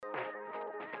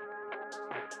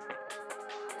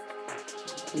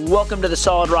Welcome to the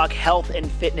Solid Rock Health and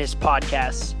Fitness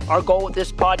Podcast. Our goal with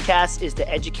this podcast is to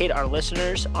educate our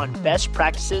listeners on best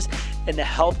practices in the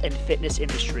health and fitness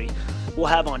industry. We'll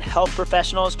have on health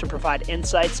professionals to provide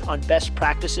insights on best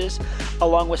practices,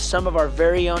 along with some of our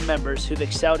very own members who've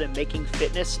excelled in making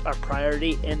fitness a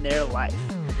priority in their life.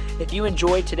 If you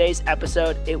enjoyed today's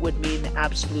episode, it would mean the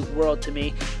absolute world to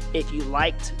me if you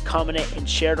liked, commented, and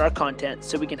shared our content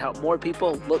so we can help more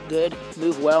people look good,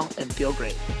 move well, and feel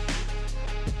great.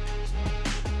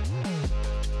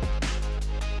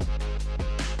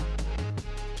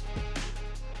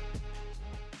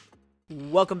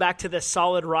 Welcome back to the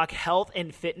Solid Rock Health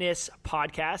and Fitness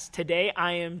Podcast. Today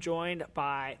I am joined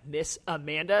by Miss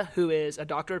Amanda, who is a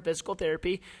doctor of physical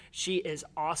therapy. She is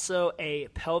also a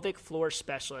pelvic floor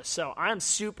specialist. So I'm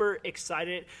super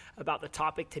excited about the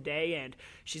topic today, and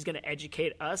she's going to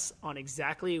educate us on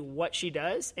exactly what she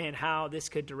does and how this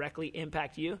could directly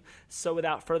impact you. So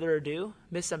without further ado,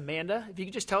 Miss Amanda, if you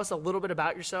could just tell us a little bit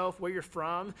about yourself, where you're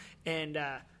from, and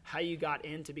how you got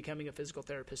into becoming a physical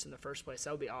therapist in the first place,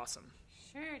 that would be awesome.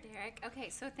 Sure, Derek. Okay,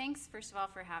 so thanks, first of all,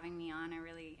 for having me on. I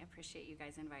really appreciate you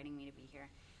guys inviting me to be here.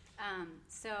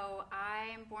 So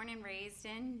I'm born and raised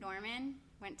in Norman,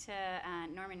 went to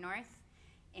Norman North,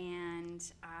 and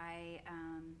I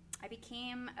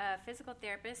became a physical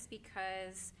therapist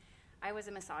because I was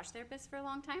a massage therapist for a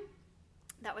long time.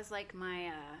 That was like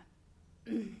my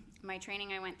my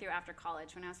training I went through after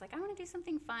college when I was like, I want to do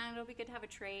something fun. It'll be good to have a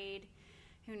trade.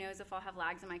 Who knows if I'll have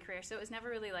lags in my career. So it was never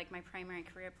really like my primary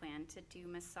career plan to do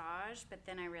massage, but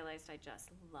then I realized I just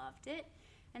loved it.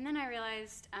 And then I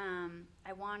realized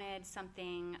I wanted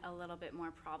something a little bit more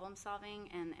problem solving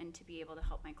and to be able to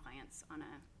help my clients on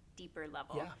a deeper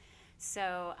level. Yeah.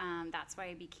 So that's why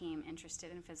I became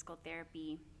interested in physical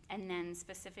therapy. And then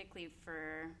specifically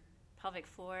for pelvic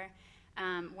floor,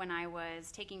 when I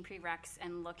was taking prereqs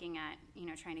and looking at,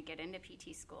 trying to get into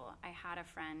PT school, I had a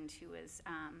friend who was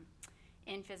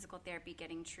in physical therapy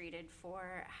getting treated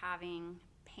for having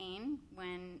pain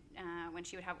when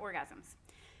she would have orgasms.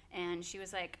 And she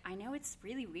was like, I know it's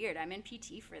really weird. I'm in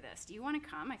PT for this. Do you want to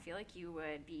come? I feel like you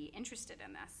would be interested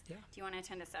in this. Yeah. Do you want to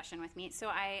attend a session with me?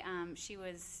 So she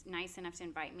was nice enough to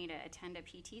invite me to attend a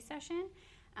PT session.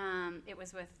 It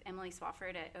was with Emily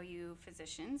Swafford at OU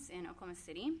Physicians in Oklahoma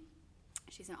City.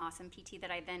 She's an awesome PT that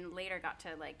I then later got to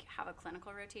have a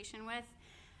clinical rotation with.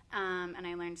 And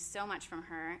I learned so much from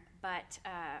her. But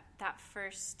that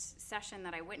first session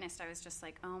that I witnessed, I was just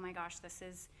like, oh my gosh, this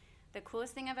is the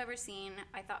coolest thing I've ever seen.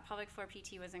 I thought pelvic floor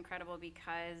PT was incredible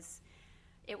because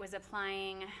it was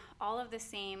applying all of the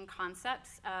same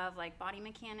concepts of body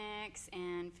mechanics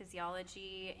and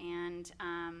physiology and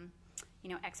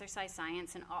exercise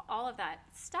science and all of that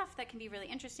stuff that can be really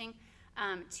interesting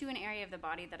to an area of the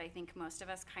body that I think most of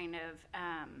us kind of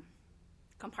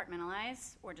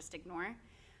compartmentalize or just ignore.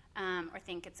 Or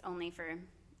think it's only for,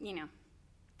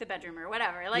 the bedroom or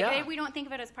whatever. We don't think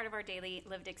of it as part of our daily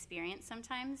lived experience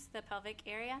sometimes, the pelvic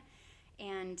area.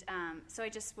 And so I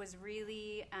just was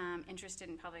really interested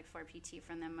in pelvic floor PT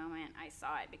from the moment I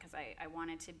saw it because I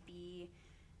wanted to be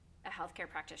a healthcare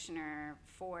practitioner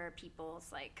for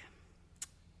people's,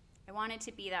 I wanted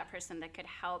to be that person that could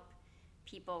help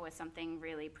people with something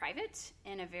really private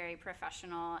in a very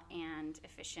professional and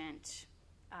efficient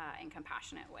and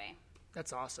compassionate way.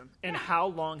 That's awesome. And how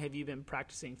long have you been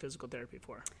practicing physical therapy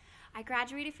for? I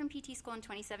graduated from PT school in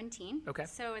 2017. Okay.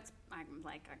 So I'm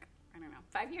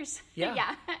 5 years. Yeah.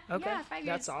 Yeah. Okay. Yeah, 5 years.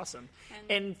 That's awesome.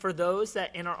 And for those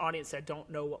that in our audience that don't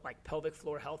know what pelvic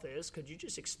floor health is, could you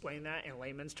just explain that in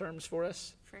layman's terms for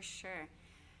us? For sure.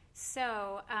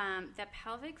 So the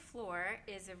pelvic floor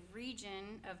is a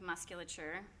region of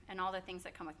musculature and all the things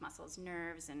that come with muscles,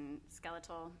 nerves and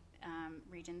skeletal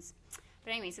regions.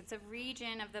 But anyways, it's a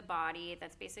region of the body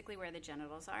that's basically where the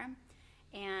genitals are.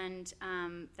 And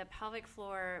the pelvic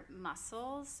floor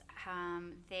muscles,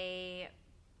 they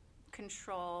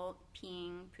control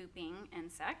peeing, pooping,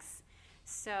 and sex.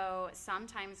 So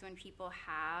sometimes when people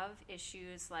have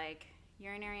issues like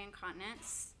urinary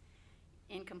incontinence,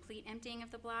 incomplete emptying of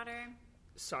the bladder.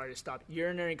 Sorry to stop.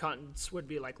 Urinary incontinence would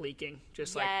be leaking.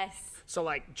 Just yes.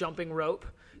 So jumping rope.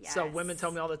 Yes. So women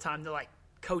tell me all the time, they're like,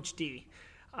 Coach D,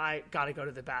 I got to go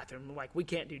to the bathroom. I'm like, we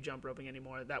can't do jump roping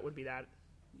anymore. That would be that.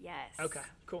 Yes. Okay,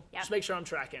 cool. Yep. Just make sure I'm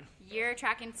tracking. You're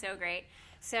tracking so great.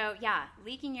 So, yeah,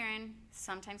 leaking urine.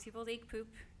 Sometimes people leak poop,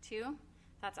 too.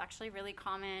 That's actually really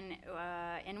common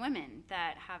in women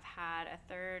that have had a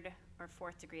third or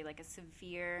fourth degree, a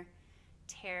severe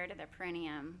tear to their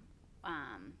perineum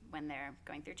when they're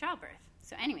going through childbirth.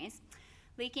 So anyways,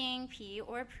 Leaking, pee,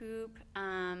 or poop.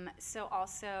 So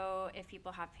also if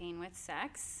people have pain with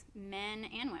sex, men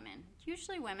and women,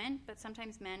 usually women, but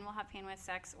sometimes men will have pain with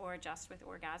sex or just with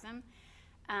orgasm.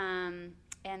 And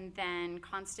then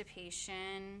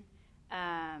constipation.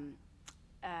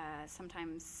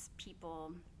 Sometimes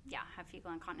people, have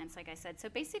fecal incontinence, like I said. So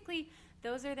basically,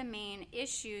 those are the main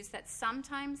issues that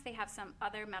sometimes they have some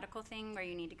other medical thing where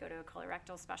you need to go to a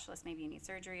colorectal specialist, maybe you need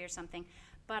surgery or something.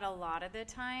 But a lot of the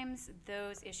times,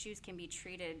 those issues can be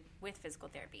treated with physical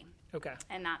therapy. Okay.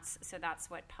 And that's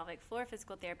what pelvic floor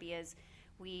physical therapy is.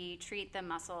 We treat the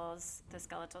muscles, the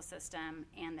skeletal system,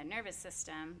 and the nervous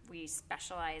system. We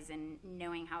specialize in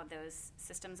knowing how those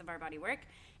systems of our body work,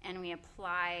 and we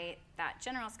apply that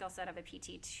general skill set of a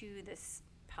PT to this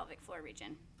pelvic floor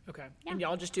region. Okay. Yeah. And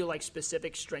y'all just do like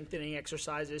specific strengthening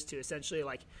exercises to essentially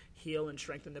like heal and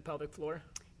strengthen the pelvic floor?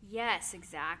 Yes,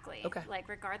 exactly. Okay. Like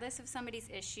regardless of somebody's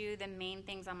issue, the main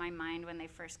things on my mind when they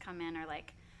first come in are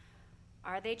like,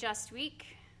 are they just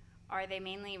weak? Are they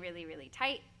mainly really, really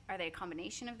tight? Are they a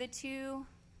combination of the two?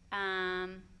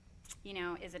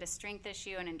 Is it a strength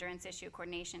issue, an endurance issue, a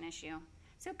coordination issue?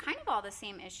 So kind of all the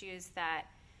same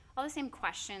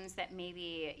questions that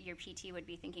maybe your PT would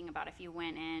be thinking about if you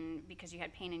went in because you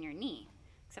had pain in your knee,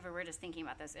 except for we're just thinking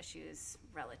about those issues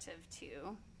relative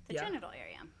to the genital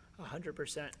area.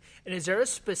 100%. And is there a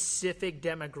specific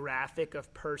demographic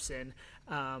of person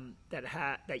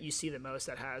that you see the most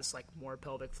that has like more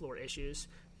pelvic floor issues?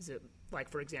 Is it like,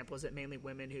 for example, is it mainly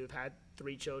women who've had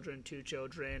 3 children, 2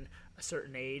 children, a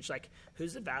certain age? Like,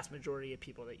 who's the vast majority of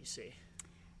people that you see?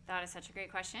 That is such a great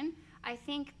question. I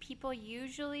think people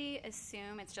usually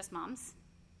assume it's just moms,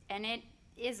 and it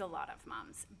is a lot of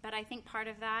moms. But I think part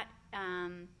of that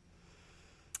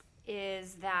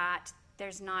is that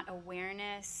there's not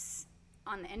awareness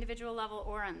on the individual level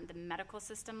or on the medical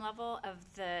system level of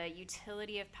the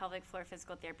utility of pelvic floor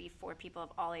physical therapy for people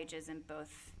of all ages and both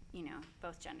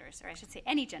genders, or I should say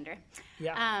any gender.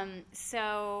 Yeah.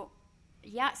 So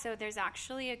there's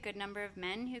actually a good number of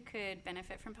men who could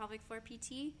benefit from pelvic floor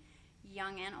PT,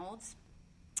 young and old.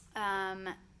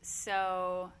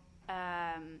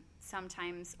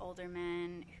 Sometimes older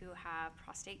men who have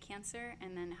prostate cancer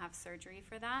and then have surgery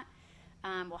for that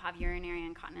will have urinary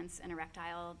incontinence and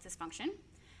erectile dysfunction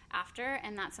after,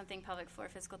 and that's something pelvic floor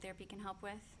physical therapy can help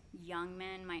with. Young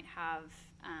men might have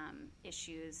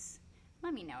issues.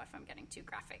 Let me know if I'm getting too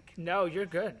graphic. No, you're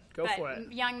good. Go for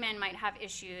it. Young men might have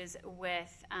issues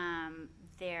with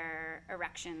their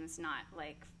erections not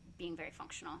like being very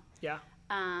functional. Yeah.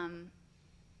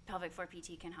 Pelvic floor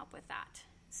PT can help with that.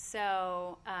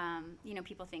 So,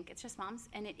 people think it's just moms,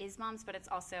 and it is moms, but it's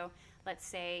also, let's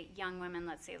say, young women,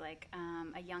 let's say like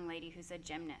a young lady who's a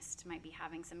gymnast might be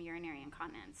having some urinary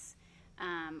incontinence.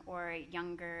 Or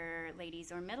younger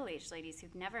ladies or middle-aged ladies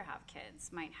who've never have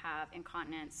kids might have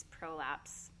incontinence,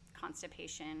 prolapse,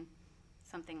 constipation,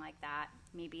 something like that.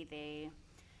 Maybe they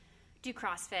do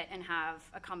CrossFit and have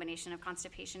a combination of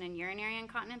constipation and urinary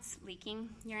incontinence, leaking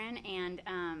urine, and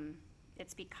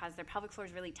it's because their pelvic floor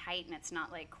is really tight and it's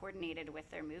not like coordinated with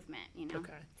their movement,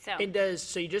 Okay.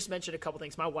 So you just mentioned a couple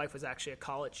things. My wife was actually a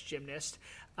college gymnast.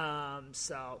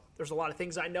 So there's a lot of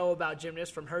things I know about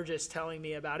gymnasts from her just telling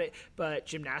me about it. But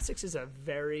gymnastics is a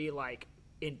very like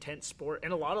intense sport,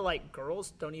 and a lot of like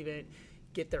girls don't even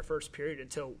get their first period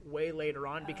until way later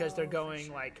on because they're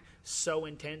going like so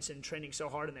intense and training so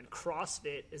hard. And then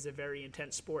CrossFit is a very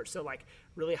intense sport. So like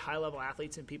really high level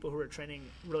athletes and people who are training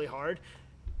really hard,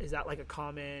 is that like a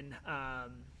common,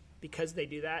 because they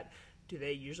do that, do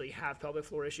they usually have pelvic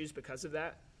floor issues because of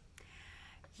that?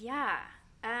 Yeah.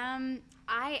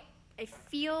 I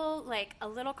feel like a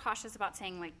little cautious about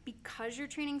saying like because you're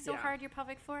training so hard your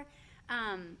pelvic floor.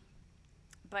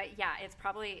 But yeah, it's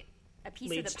probably a piece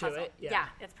Leads of the puzzle. to it, yeah.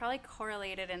 It's probably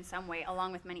correlated in some way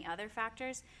along with many other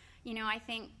factors. I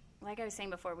think, like I was saying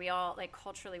before, we all like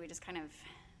culturally we just kind of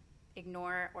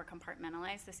ignore or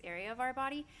compartmentalize this area of our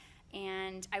body.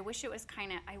 And I wish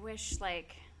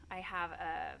like I have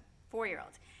a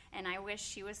 4-year-old and I wish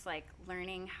she was like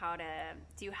learning how to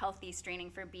do healthy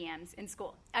straining for BMs in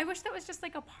school. I wish that was just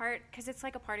like a part, because it's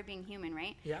like a part of being human,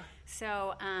 right? Yeah.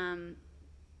 So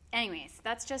anyways,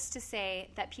 that's just to say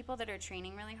that people that are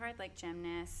training really hard, like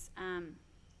gymnasts,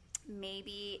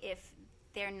 maybe if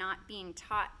they're not being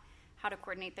taught how to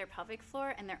coordinate their pelvic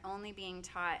floor and they're only being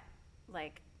taught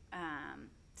like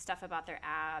stuff about their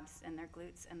abs and their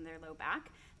glutes and their low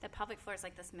back, the pelvic floor is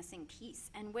like this missing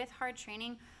piece. And with hard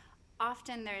training,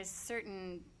 often there's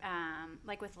certain,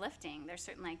 like with lifting, there's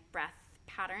certain like breath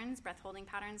holding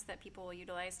patterns that people will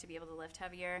utilize to be able to lift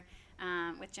heavier.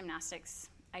 With gymnastics,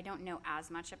 I don't know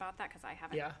as much about that because I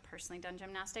haven't personally done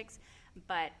gymnastics,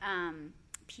 but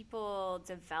people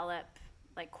develop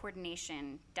like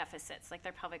coordination deficits, like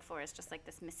their pelvic floor is just like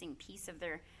this missing piece of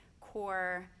their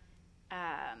core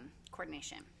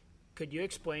coordination. Could you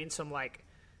explain some like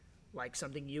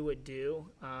something you would do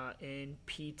in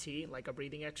PT, like a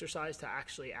breathing exercise to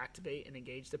actually activate and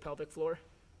engage the pelvic floor?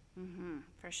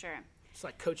 For sure. It's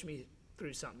like, coach me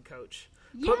through something, coach.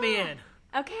 Yeah. Put me in.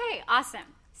 Okay,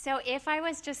 awesome. So if I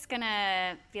was just going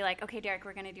to be like, okay, Derek,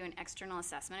 we're going to do an external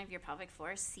assessment of your pelvic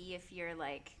floor, see if you're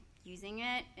like using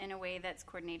it in a way that's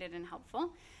coordinated and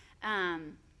helpful.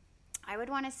 I would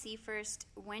want to see first,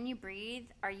 when you breathe,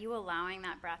 are you allowing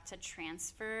that breath to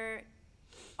transfer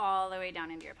all the way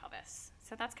down into your pelvis?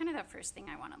 So that's kind of the first thing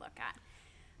I want to look at.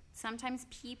 Sometimes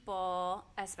people,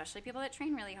 especially people that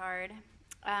train really hard,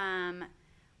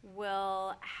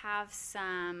 will have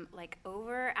some like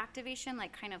over activation,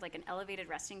 like kind of like an elevated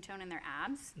resting tone in their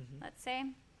abs, let's say.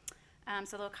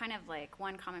 So they'll kind of like,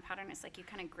 one common pattern is like you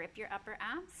kind of grip your upper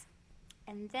abs,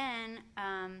 and then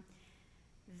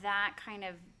that kind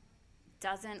of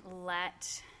doesn't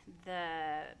let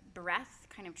the breath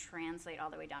kind of translate all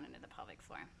the way down into the pelvic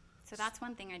floor. So that's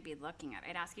one thing I'd be looking at.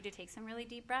 I'd ask you to take some really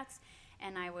deep breaths,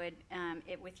 and I would,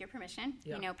 with your permission,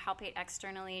 palpate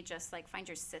externally, just like find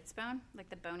your sits bone, like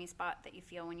the bony spot that you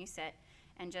feel when you sit,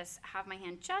 and just have my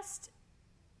hand just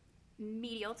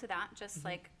medial to that, just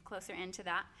like closer into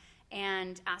that,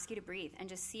 and ask you to breathe, and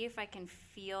just see if I can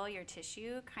feel your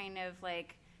tissue kind of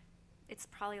like, it's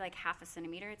probably like half a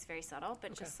centimeter. It's very subtle,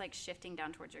 but just like shifting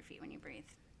down towards your feet when you breathe.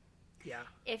 Yeah.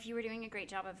 If you were doing a great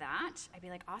job of that, I'd be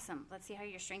like, awesome, let's see how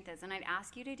your strength is. And I'd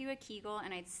ask you to do a Kegel,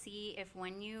 and I'd see if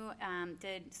when you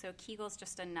so Kegel's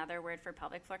just another word for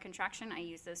pelvic floor contraction. I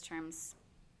use those terms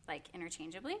like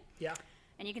interchangeably. Yeah.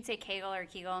 And you can say Kegel or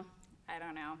Kegel. I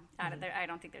don't know. I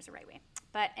don't think there's a right way.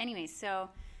 But anyways, so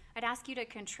I'd ask you to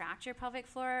contract your pelvic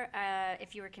floor.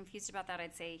 If you were confused about that,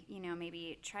 I'd say,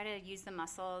 maybe try to use the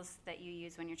muscles that you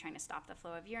use when you're trying to stop the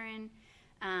flow of urine.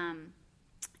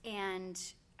 And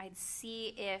I'd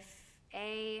see if,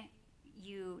 A,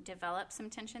 you develop some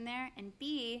tension there, and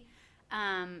B,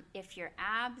 if your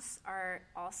abs are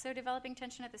also developing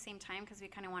tension at the same time, because we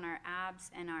kind of want our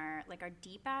abs and our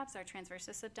deep abs, our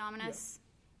transversus abdominis,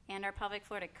 and our pelvic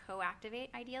floor to co-activate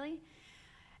ideally.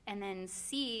 And then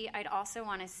C, I'd also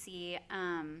want to see,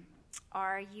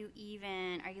 are you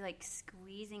like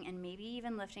squeezing and maybe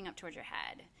even lifting up towards your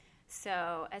head?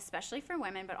 So especially for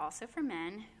women, but also for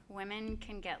men, women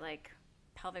can get like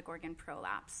pelvic organ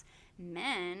prolapse.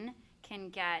 Men can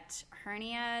get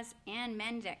hernias, and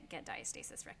men get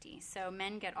diastasis recti. So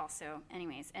men get also,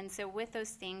 anyways. And so with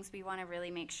those things, we want to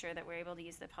really make sure that we're able to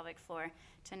use the pelvic floor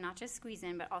to not just squeeze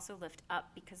in, but also lift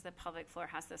up, because the pelvic floor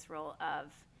has this role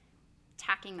of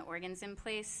tacking the organs in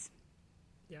place.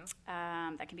 Yeah.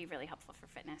 That can be really helpful for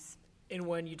fitness. And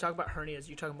when you talk about hernias,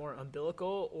 you talk more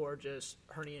umbilical or just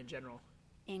hernia in general?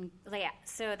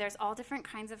 So there's all different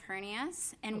kinds of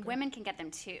hernias, and women can get them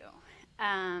too.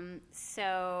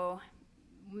 So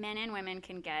men and women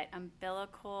can get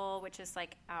umbilical, which is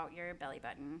like out your belly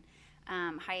button,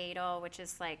 hiatal, which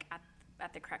is like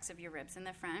at the crux of your ribs in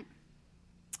the front,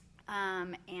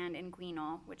 and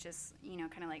inguinal, which is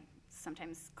kind of like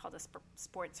sometimes called a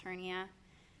sports hernia.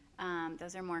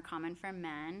 Those are more common for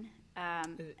men.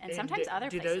 And sometimes other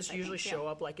places. Do those usually show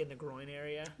up like in the groin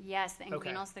area? Yes, the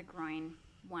inguinal's the groin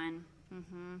one.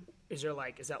 Is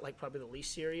that like probably the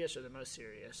least serious or the most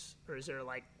serious, or is there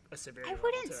like a severity? I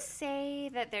wouldn't say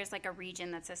that there's like a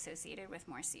region that's associated with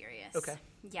more serious. Okay.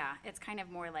 Yeah, it's kind of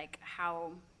more like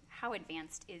how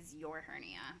advanced is your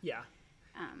hernia? Yeah.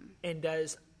 And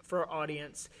for our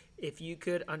audience, if you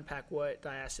could unpack what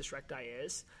diastasis recti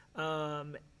is,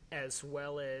 as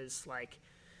well as like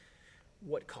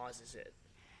what causes it,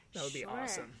 that would be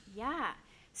awesome. Yeah.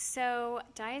 So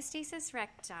diastasis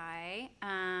recti,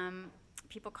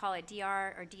 people call it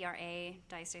DR or DRA,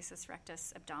 diastasis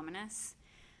rectus abdominis,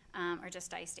 or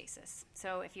just diastasis.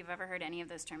 So if you've ever heard any of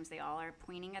those terms, they all are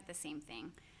pointing at the same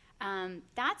thing.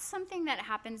 That's something that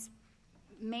happens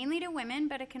mainly to women,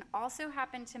 but it can also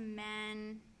happen to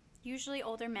men, usually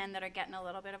older men that are getting a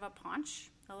little bit of a paunch,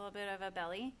 a little bit of a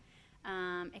belly.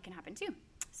 It can happen too.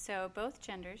 So both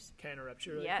genders. Can I interrupt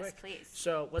you really quick? Yes, please.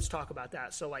 So let's talk about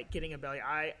that. So like getting a belly,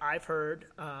 I've heard,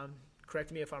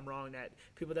 correct me if I'm wrong, that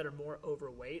people that are more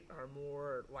overweight are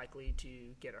more likely to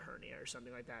get a hernia or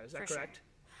something like that. Is that correct? Sure.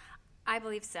 I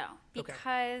believe so.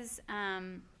 Because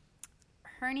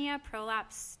hernia,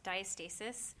 prolapse,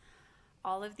 diastasis,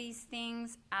 all of these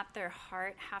things at their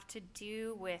heart have to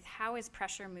do with how is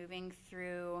pressure moving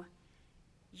through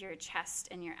your chest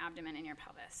and your abdomen and your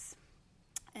pelvis.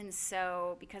 And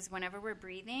so, because whenever we're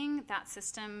breathing, that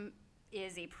system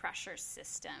is a pressure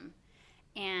system.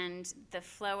 and the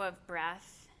flow of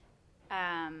breath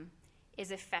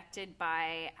is affected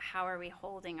by how are we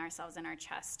holding ourselves in our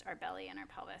chest, our belly, and our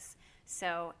pelvis.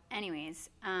 So anyways,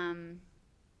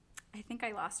 I think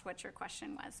I lost what your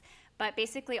question was. But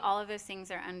basically all of those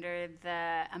things are under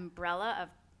the umbrella of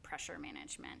pressure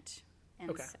management. And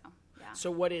Okay. Yeah.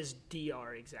 So what is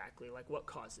DR exactly? Like what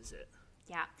causes it?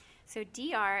 Yeah. So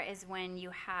DR is when you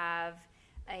have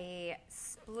a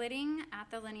splitting at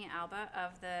the linea alba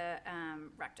of the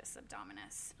rectus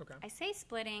abdominis. Okay. I say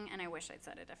splitting, and I wish I'd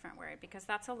said a different word because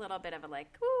that's a little bit of a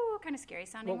ooh, kind of scary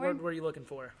sounding What word were you looking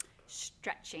for?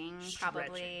 Stretching,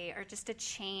 probably, or just a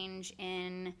change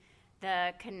in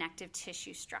the connective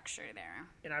tissue structure there.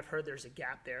 And I've heard there's a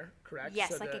gap there, correct? Yes,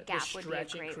 so like the a gap would be a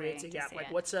stretching great creates way a to gap. say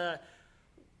Like it.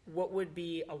 what would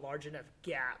be a large enough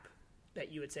gap that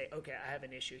you would say, okay, I have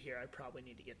an issue here. I probably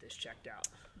need to get this checked out.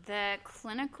 The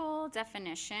clinical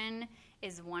definition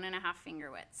is 1.5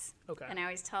 finger widths. Okay. And I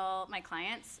always tell my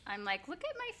clients, I'm like, look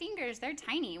at my fingers. They're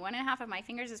tiny. 1.5 of my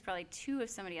fingers is probably 2 of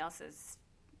somebody else's.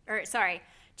 Or, sorry,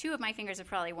 2 of my fingers are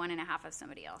probably 1.5 of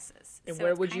somebody else's. And So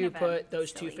where it's would kind you of put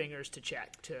those 2 silly. fingers to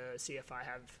check to see if I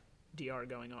have DR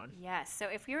going on? Yes. So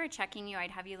if we were checking you,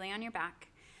 I'd have you lay on your back.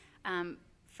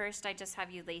 First, I'd just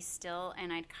have you lay still,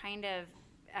 and I'd kind of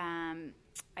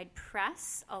I'd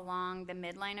press along the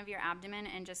midline of your abdomen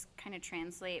and just kind of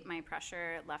translate my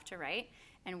pressure left to right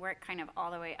and work kind of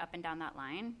all the way up and down that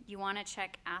line. You want to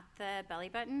check at the belly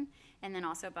button and then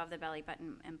also above the belly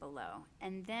button and below.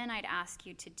 And then I'd ask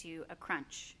you to do a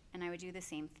crunch, and I would do the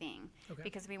same thing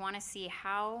because we want to see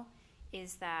how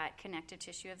is that connective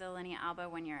tissue of the linea alba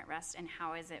when you're at rest, and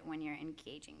how is it when you're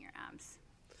engaging your abs.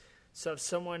 So if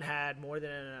someone had more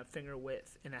than a finger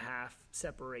width and a half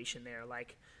separation there,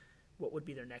 like what would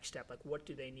be their next step? Like what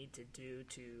do they need to do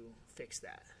to fix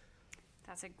that?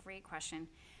 That's a great question.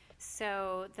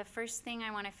 So the first thing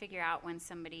I want to figure out when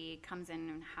somebody comes in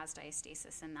and has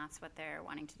diastasis, and that's what they're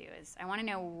wanting to do, is I want to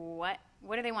know what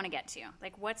do they want to get to?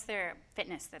 Like what's their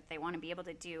fitness that they want to be able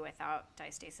to do without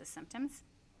diastasis symptoms?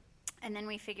 And then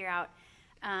we figure out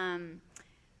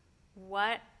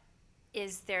what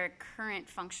is their current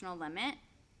functional limit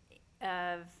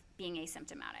of being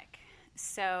asymptomatic.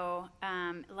 So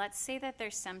let's say that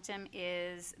their symptom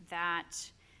is that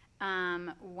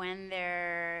when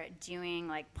they're doing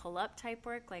like pull-up type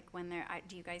work, like when they're,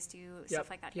 do you guys do stuff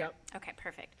like that here? Yep. Okay,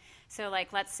 perfect. So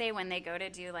like let's say when they go to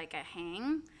do like a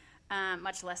hang,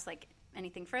 much less like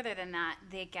anything further than that,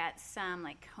 they get some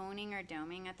like coning or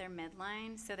doming at their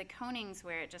midline. So the coning's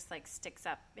where it just like sticks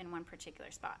up in one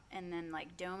particular spot, and then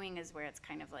like doming is where it's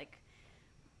kind of like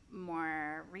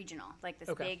more regional, like this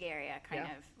big area kind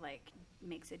of like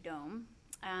makes a dome.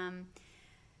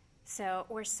 So,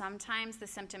 or sometimes the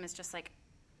symptom is just like,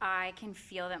 I can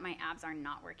feel that my abs are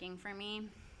not working for me,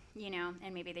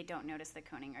 and maybe they don't notice the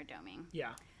coning or doming.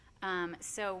 Yeah.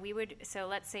 So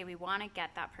let's say we want to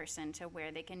get that person to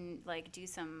where they can like do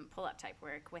some pull-up type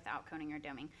work without coning or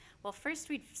doming. Well, first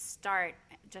we'd start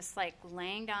just like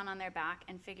laying down on their back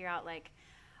and figure out like,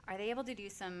 are they able to do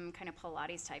some kind of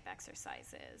Pilates type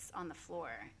exercises on the floor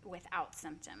without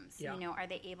symptoms? Yeah. Are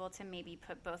they able to maybe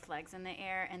put both legs in the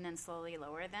air and then slowly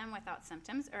lower them without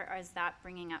symptoms, or is that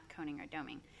bringing up coning or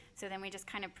doming? So then we just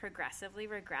kind of progressively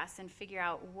regress and figure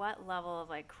out what level of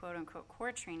like quote unquote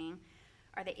core training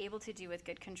are they able to do with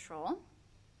good control,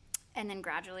 and then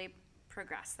gradually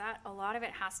progress that. A lot of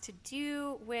it has to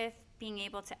do with being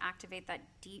able to activate that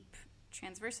deep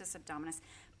transversus abdominis,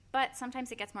 but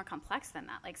sometimes it gets more complex than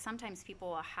that. Like sometimes people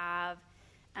will have,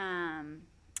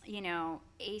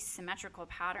 asymmetrical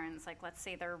patterns. Like let's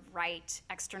say their right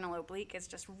external oblique is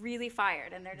just really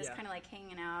fired, and they're just kind of like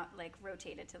hanging out, like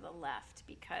rotated to the left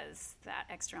because that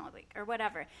external oblique or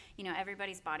whatever.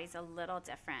 Everybody's body's a little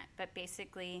different, but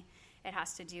basically it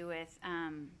has to do with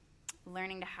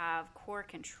learning to have core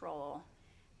control,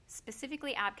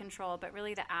 specifically ab control, but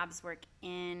really the abs work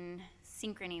in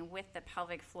synchrony with the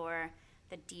pelvic floor,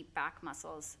 the deep back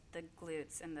muscles, the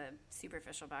glutes, and the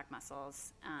superficial back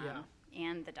muscles,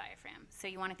 and the diaphragm. So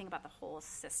you want to think about the whole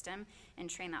system and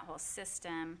train that whole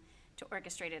system to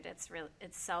orchestrate it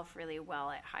itself really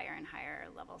well at higher and higher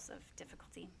levels of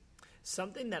difficulty.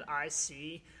 Something that I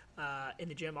see in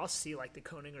the gym, I'll see like the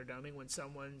coning or doming when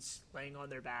someone's laying on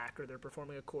their back or they're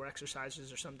performing a core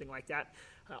exercises or something like that.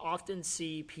 I often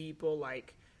see people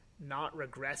like not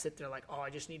regress it. They're like, oh, I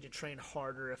just need to train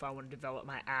harder if I want to develop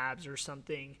my abs or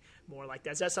something more like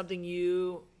that. Is that something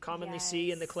you commonly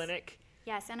see in the clinic?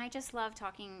 Yes, and I just love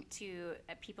talking to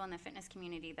people in the fitness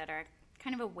community that are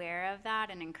kind of aware of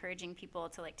that and encouraging people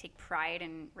to like take pride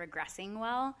in regressing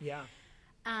well. Yeah.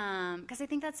 Because I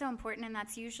think that's so important, and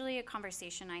that's usually a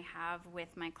conversation I have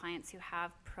with my clients who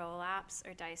have prolapse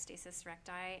or diastasis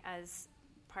recti as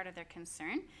part of their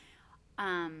concern.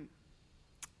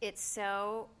 It's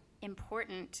so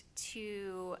important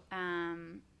to, I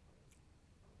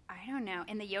don't know,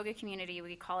 in the yoga community,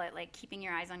 we call it like keeping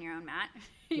your eyes on your own mat,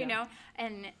 you know?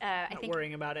 And I think not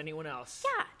worrying about anyone else.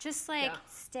 Yeah, just like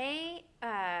stay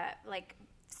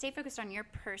focused on your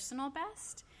personal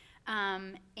best.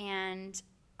 And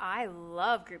I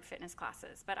love group fitness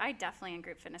classes, but I definitely in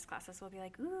group fitness classes will be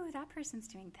like, ooh, that person's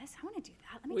doing this. I want to do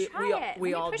that. Let me try it.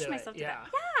 We Let me all push do myself it. to Yeah. that.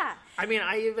 Yeah. I mean,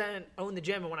 I even own the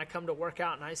gym, and when I come to work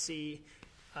out and I see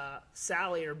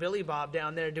Sally or Billy Bob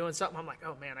down there doing something, I'm like,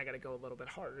 oh man, I got to go a little bit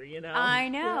harder, you know? I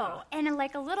know. Yeah. And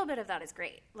like a little bit of that is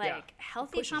great. Like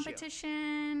healthy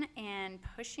competition and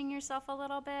pushing yourself a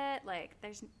little bit. Like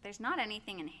there's not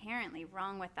anything inherently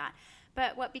wrong with that.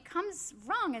 But what becomes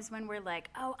wrong is when we're like,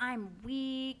 oh, I'm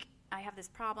weak. I have this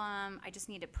problem. I just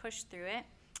need to push through it.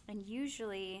 And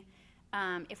usually,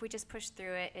 if we just push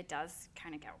through it, it does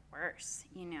kind of get worse,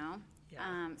 you know?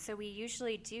 Yeah. So we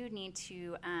usually do need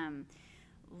to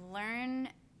learn,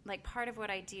 like part of what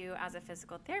I do as a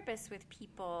physical therapist with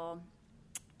people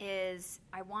is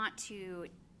I want to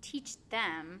teach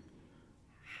them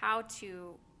how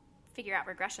to figure out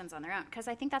regressions on their own. Because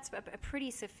I think that's a pretty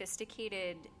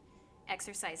sophisticated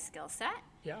exercise skill set.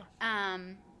 Yeah.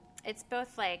 It's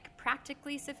both like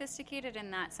practically sophisticated in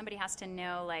that somebody has to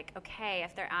know like, okay,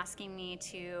 if they're asking me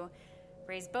to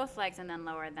raise both legs and then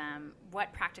lower them,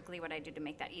 what practically would I do to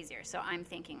make that easier? So I'm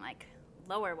thinking like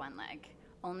lower one leg,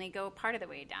 only go part of the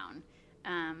way down.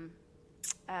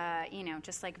 You know,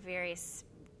 just like various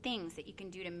things that you can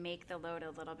do to make the load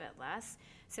a little bit less.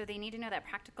 So they need to know that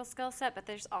practical skill set, but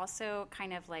there's also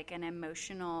kind of like an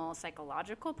emotional,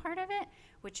 psychological part of it,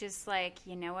 which is like,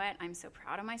 you know what, I'm so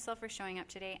proud of myself for showing up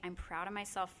today. I'm proud of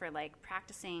myself for like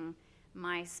practicing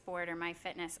my sport or my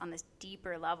fitness on this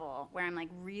deeper level where I'm like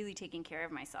really taking care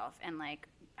of myself and like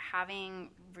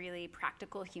having really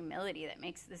practical humility that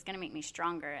is going to make me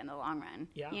stronger in the long run.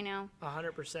 Yeah, you know,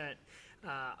 100%.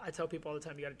 I tell people all the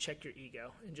time, you got to check your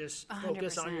ego and just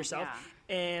focus on yourself.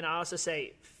 Yeah. And I also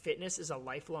say fitness is a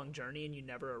lifelong journey and you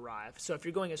never arrive. So if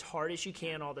you're going as hard as you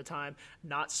can all the time,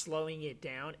 not slowing it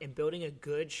down and building a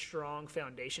good, strong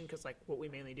foundation, because like what we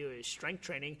mainly do is strength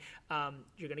training,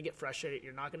 you're going to get frustrated.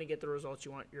 You're not going to get the results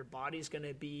you want. Your body's going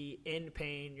to be in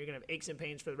pain. You're going to have aches and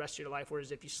pains for the rest of your life.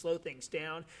 Whereas if you slow things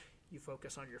down, you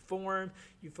focus on your form,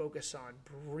 you focus on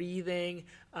breathing,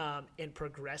 and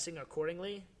progressing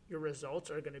accordingly, your results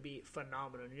are going to be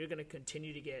phenomenal. And you're going to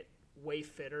continue to get way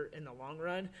fitter in the long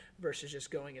run versus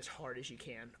just going as hard as you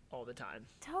can all the time.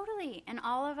 Totally. And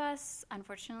all of us,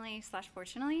 unfortunately /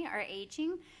 fortunately, are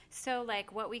aging. So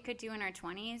like what we could do in our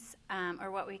 20s or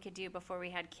what we could do before we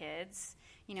had kids,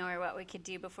 you know, or what we could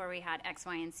do before we had X,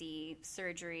 Y, and Z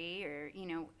surgery or, you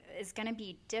know, is going to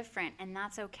be different. And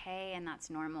that's okay. And that's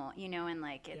normal, you know, and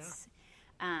like it's,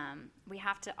 we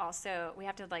have to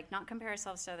like not compare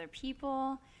ourselves to other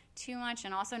people too much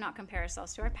and also not compare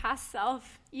ourselves to our past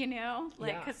self, you know,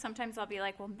 like, because sometimes I'll be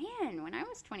like, well, man, when I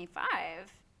was 25,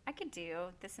 I could do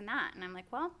this and that. And I'm like,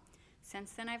 well,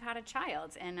 since then I've had a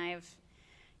child and I've,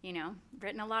 you know,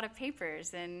 written a lot of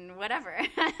papers and whatever.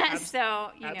 So,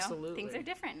 you know, things are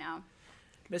different now.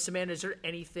 Miss Amanda, is there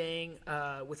anything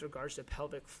with regards to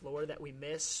pelvic floor that we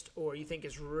missed or you think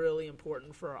is really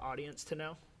important for our audience to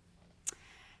know?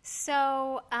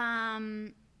 So,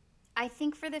 I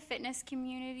think for the fitness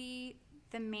community,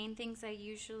 the main things I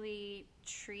usually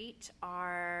treat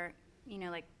are, you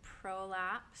know, like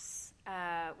prolapse,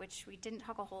 which we didn't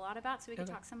talk a whole lot about, so we can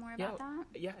talk some more about that.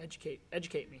 Yeah,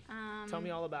 educate me. Tell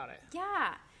me all about it.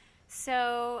 Yeah.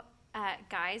 So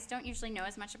guys don't usually know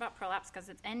as much about prolapse because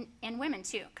it's, and women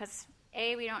too, because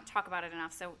A, we don't talk about it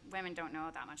enough, so women don't know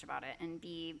that much about it, and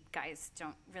B, guys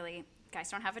don't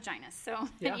have vaginas, so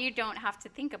you don't have to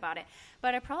think about it.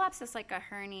 But a prolapse is like a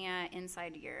hernia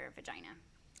inside your vagina.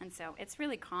 And so it's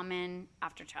really common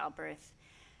after childbirth.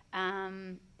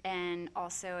 And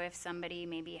also if somebody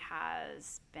maybe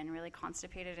has been really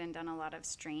constipated and done a lot of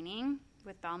straining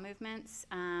with bowel movements,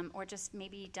 or just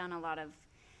maybe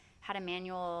had a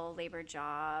manual labor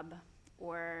job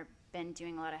or been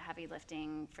doing a lot of heavy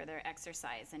lifting for their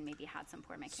exercise and maybe had some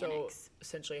poor mechanics. So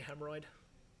essentially a hemorrhoid?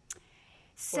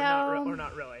 So, or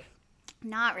not really?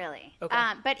 Not really. Okay.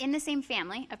 But in the same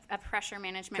family, a pressure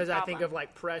management problem. Because I think of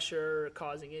like pressure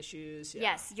causing issues. Yeah.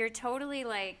 Yes, you're totally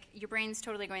like, your brain's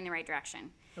totally going the right direction.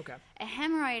 Okay. A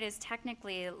hemorrhoid is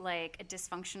technically like a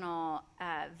dysfunctional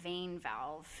vein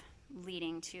valve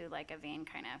leading to like a vein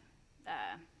kind of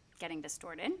getting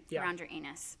distorted around your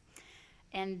anus.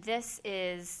 And this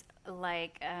is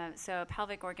so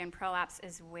pelvic organ prolapse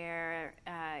is where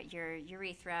your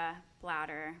urethra,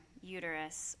 bladder,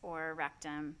 uterus, or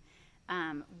rectum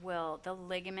the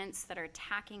ligaments that are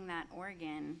tacking that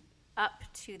organ up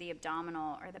to the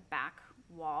abdominal or the back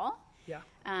wall. Yeah.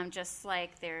 Just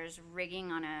like there's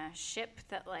rigging on a ship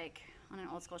on an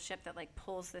old school ship that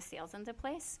pulls the sails into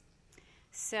place.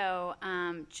 So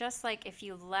just like if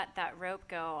you let that rope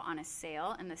go on a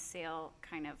sail and the sail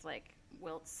kind of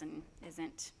wilts and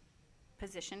isn't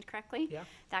positioned correctly,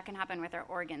 that can happen with our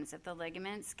organs. If the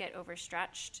ligaments get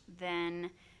overstretched,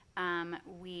 then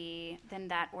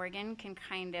that organ can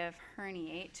kind of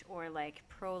herniate or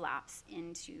prolapse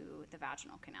into the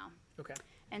vaginal canal. Okay.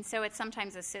 And so it's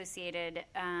sometimes associated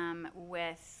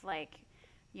with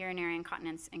urinary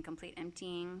incontinence, incomplete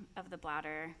emptying of the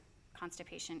bladder,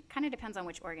 constipation. Kind of depends on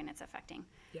which organ it's affecting,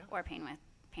 or pain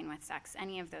with sex,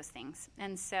 any of those things.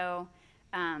 And so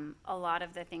a lot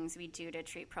of the things we do to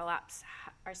treat prolapse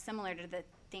are similar to the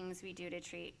things we do to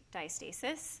treat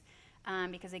diastasis,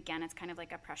 because again, it's kind of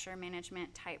like a pressure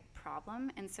management type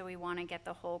problem. And so we want to get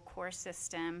the whole core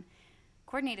system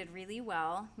coordinated really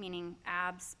well, meaning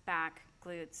abs, back,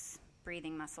 glutes,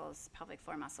 breathing muscles, pelvic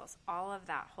floor muscles, all of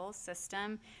that whole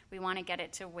system. We want to get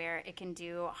it to where it can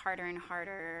do harder and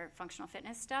harder functional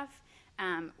fitness stuff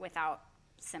without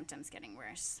symptoms getting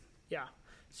worse. Yeah.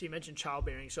 So you mentioned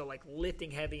childbearing, so lifting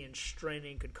heavy and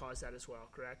straining could cause that as well,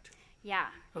 correct? Yeah,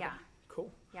 okay. Yeah. Cool.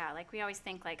 Yeah, we always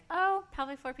think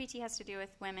pelvic floor PT has to do with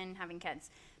women having kids,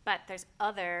 but there's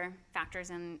other factors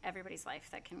in everybody's life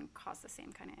that can cause the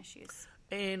same kind of issues.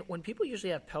 And when people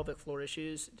usually have pelvic floor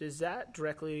issues, does that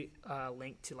directly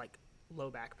link to low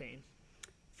back pain?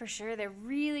 For sure, they're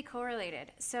really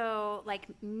correlated. So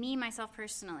myself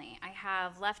personally, I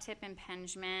have left hip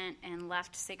impingement and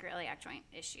left sacroiliac joint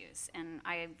issues, and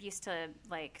I used to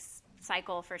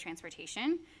cycle for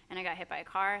transportation, and I got hit by a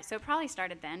car. So it probably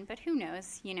started then, but who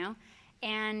knows,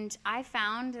 And I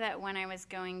found that when I was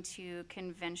going to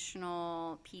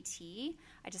conventional PT,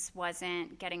 I just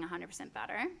wasn't getting 100%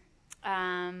 better.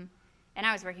 And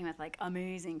I was working with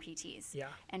amazing PTs. Yeah.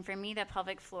 And for me,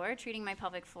 treating my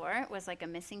pelvic floor was a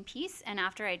missing piece. And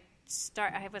after I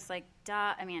was like,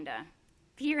 duh, Amanda,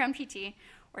 be your own PT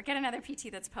or get another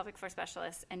PT that's a pelvic floor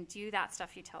specialist and do that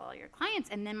stuff you tell all your clients.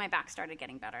 And then my back started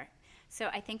getting better. So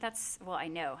I think I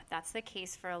know that's the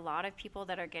case for a lot of people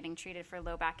that are getting treated for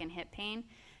low back and hip pain.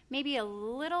 Maybe a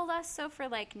little less so for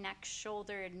neck,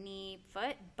 shoulder, knee,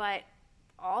 foot, but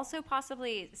also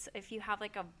possibly if you have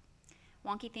a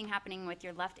wonky thing happening with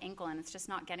your left ankle and it's just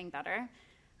not getting better.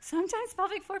 Sometimes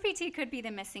pelvic floor PT could be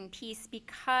the missing piece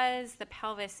because the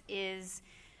pelvis is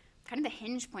kind of the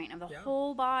hinge point of the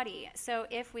whole body. So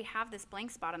if we have this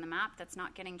blank spot on the map that's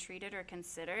not getting treated or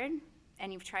considered,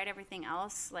 and you've tried everything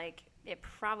else, it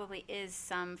probably is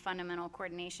some fundamental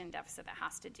coordination deficit that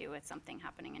has to do with something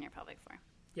happening in your pelvic floor.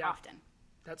 Yeah. Often.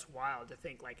 That's wild to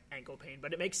think ankle pain,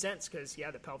 but it makes sense because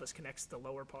the pelvis connects the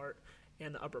lower part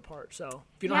and the upper part. So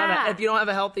if you don't have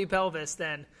a healthy pelvis,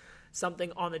 then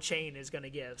something on the chain is going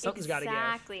to give. Something's got to give.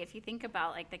 Exactly. If you think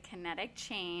about the kinetic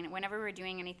chain, whenever we're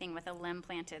doing anything with a limb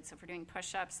planted, so if we're doing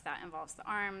push-ups, that involves the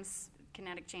arms,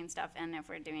 kinetic chain stuff, and if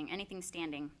we're doing anything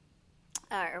standing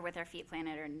or with our feet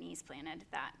planted or knees planted,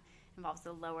 that involves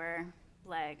the lower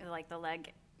leg, the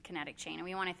leg kinetic chain. And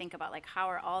we want to think about how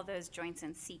are all those joints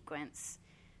in sequence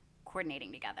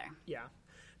coordinating together. Yeah.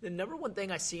 The number one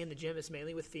thing I see in the gym is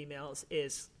mainly with females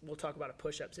is, we'll talk about a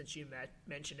push-up since you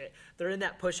mentioned it. They're in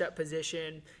that push-up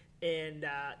position and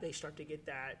they start to get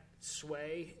that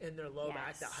sway in their low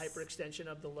back, that hyperextension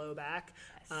of the low back,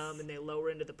 and they lower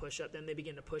into the push-up. Then they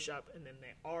begin to push up and then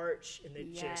they arch and they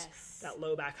just, that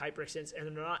low back hyperextends,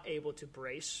 and they're not able to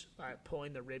brace by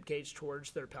pulling the rib cage towards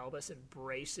their pelvis and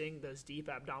bracing those deep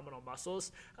abdominal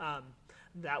muscles.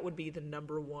 That would be the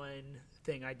number one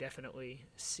thing I definitely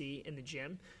see in the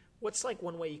gym. What's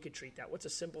one way you could treat that? What's a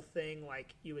simple thing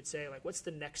you would say, what's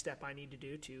the next step I need to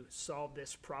do to solve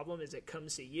this problem? Is it come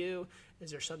see you?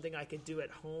 Is there something I could do at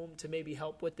home to maybe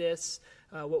help with this?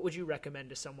 What would you recommend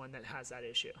to someone that has that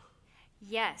issue?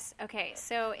 Yes. Okay.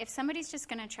 So if somebody's just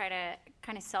going to try to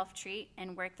kind of self-treat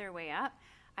and work their way up,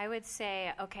 I would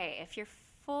say, okay, if you're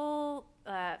full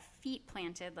feet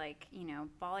planted,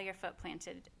 ball of your foot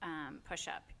planted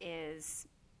push-up is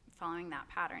following that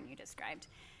pattern you described.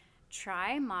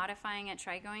 Try modifying it.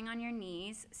 Try going on your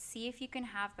knees. See if you can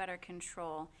have better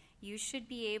control. You should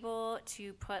be able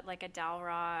to put a dowel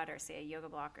rod or say a yoga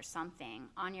block or something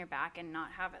on your back and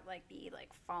not have it be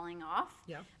falling off.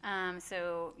 Yeah.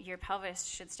 So your pelvis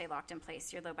should stay locked in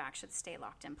place. Your low back should stay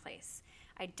locked in place.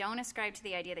 I don't ascribe to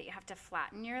the idea that you have to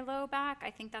flatten your low back. I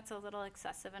think that's a little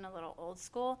excessive and a little old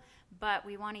school, but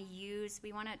we want to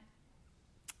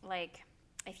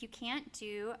if you can't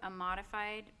do a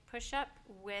modified push-up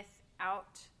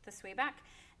without the sway back,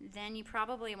 then you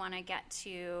probably want to get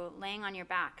to laying on your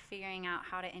back, figuring out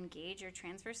how to engage your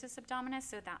transversus abdominis.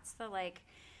 So that's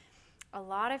a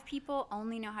lot of people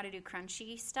only know how to do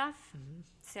crunchy stuff. Mm-hmm.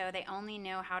 So they only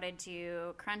know how to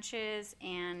do crunches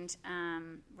and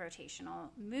rotational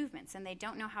movements, and they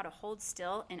don't know how to hold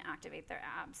still and activate their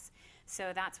abs.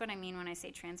 So that's what I mean when I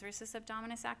say transversus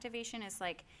abdominis activation is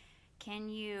can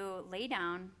you lay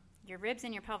down, your ribs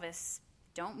and your pelvis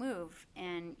don't move,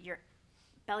 and your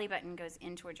belly button goes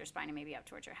in towards your spine and maybe up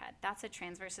towards your head. That's a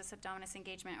transversus abdominis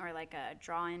engagement, or a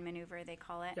draw-in maneuver, they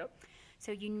call it. Yep.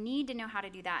 So you need to know how to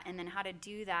do that, and then how to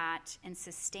do that and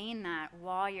sustain that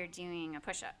while you're doing a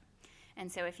push-up. And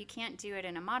so if you can't do it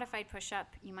in a modified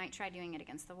push-up, you might try doing it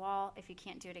against the wall. If you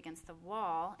can't do it against the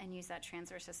wall and use that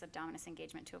transversus abdominis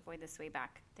engagement to avoid the sway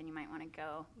back, then you might want to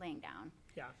go laying down.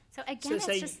 Yeah. So again,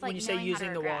 it's just when you say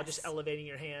using the wall, just regress. elevating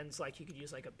your hands, you could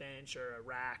use a bench or a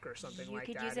rack or something like that.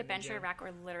 You could use a bench or a rack,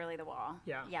 or literally the wall.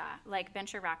 Yeah. Yeah.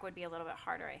 Bench or rack would be a little bit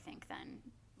harder, I think, than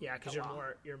because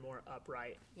you're more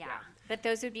upright. Yeah. But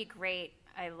those would be great.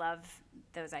 I love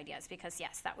those ideas because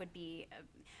yes, that would be.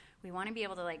 We want to be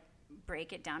able to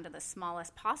break it down to the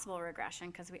smallest possible regression,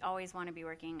 because we always want to be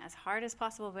working as hard as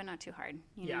possible, but not too hard.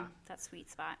 You know, that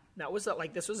sweet spot. Now,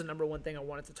 this was the number one thing I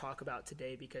wanted to talk about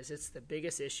today, because it's the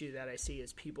biggest issue that I see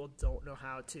is people don't know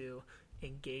how to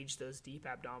engage those deep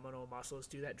abdominal muscles,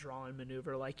 do that draw-in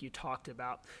maneuver like you talked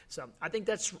about. So I think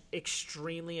that's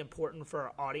extremely important for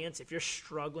our audience. If you're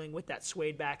struggling with that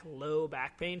swayed back, low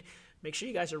back pain, make sure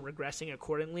you guys are regressing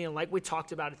accordingly. And like we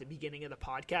talked about at the beginning of the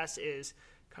podcast, is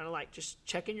kind of just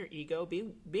checking your ego,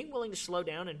 being willing to slow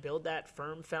down and build that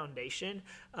firm foundation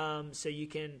so you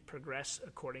can progress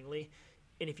accordingly.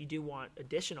 And if you do want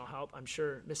additional help, I'm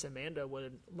sure Miss Amanda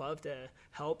would love to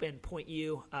help and point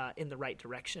you in the right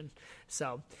direction.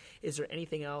 So is there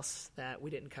anything else that we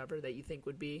didn't cover that you think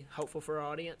would be helpful for our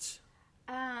audience?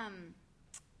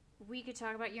 We could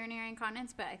talk about urinary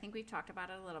incontinence, but I think we've talked about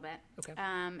it a little bit. Okay.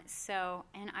 And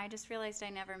I just realized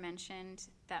I never mentioned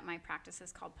that my practice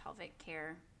is called Pelvic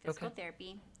Care Physical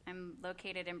Therapy. I'm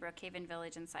located in Brookhaven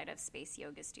Village inside of Space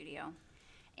Yoga Studio.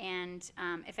 And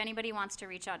if anybody wants to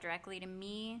reach out directly to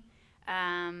me,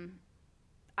 I'm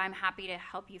happy to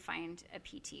help you find a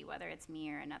PT, whether it's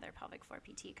me or another pelvic floor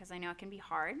PT, because I know it can be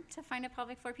hard to find a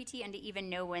pelvic floor PT and to even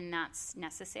know when that's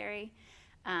necessary.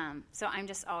 So I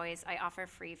offer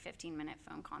free 15-minute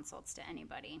phone consults to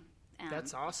anybody.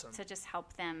 That's awesome. To just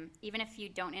help them, even if you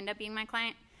don't end up being my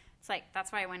client. It's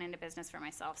that's why I went into business for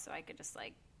myself, so I could just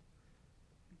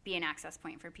be an access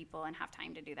point for people and have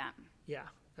time to do that. Yeah,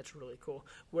 that's really cool.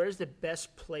 Where's the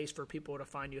best place for people to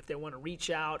find you if they want to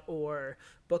reach out or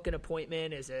book an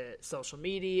appointment? Is it social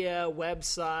media,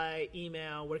 website,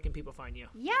 email? Where can people find you?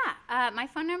 Yeah, my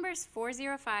phone number is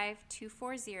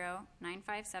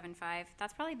 405-240-9575.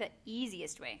 That's probably the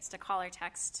easiest way, is to call or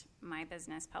text my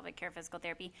business, Pelvic Care Physical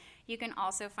Therapy. You can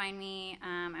also find me,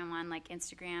 I'm on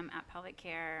Instagram at Pelvic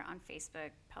Care, on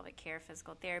Facebook, Pelvic Care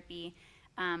Physical Therapy.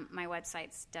 My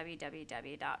website's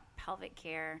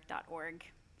www.pelviccare.org.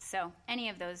 So any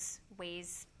of those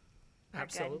ways are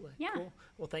Absolutely. Good. Yeah. Cool.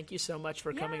 Well, thank you so much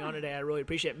for coming on today. I really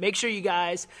appreciate it. Make sure you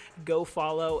guys go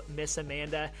follow Miss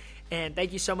Amanda. And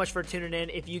thank you so much for tuning in.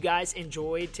 If you guys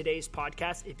enjoyed today's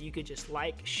podcast, if you could just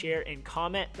share, and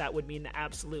comment, that would mean the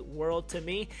absolute world to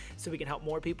me, so we can help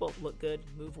more people look good,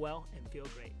 move well, and feel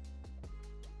great.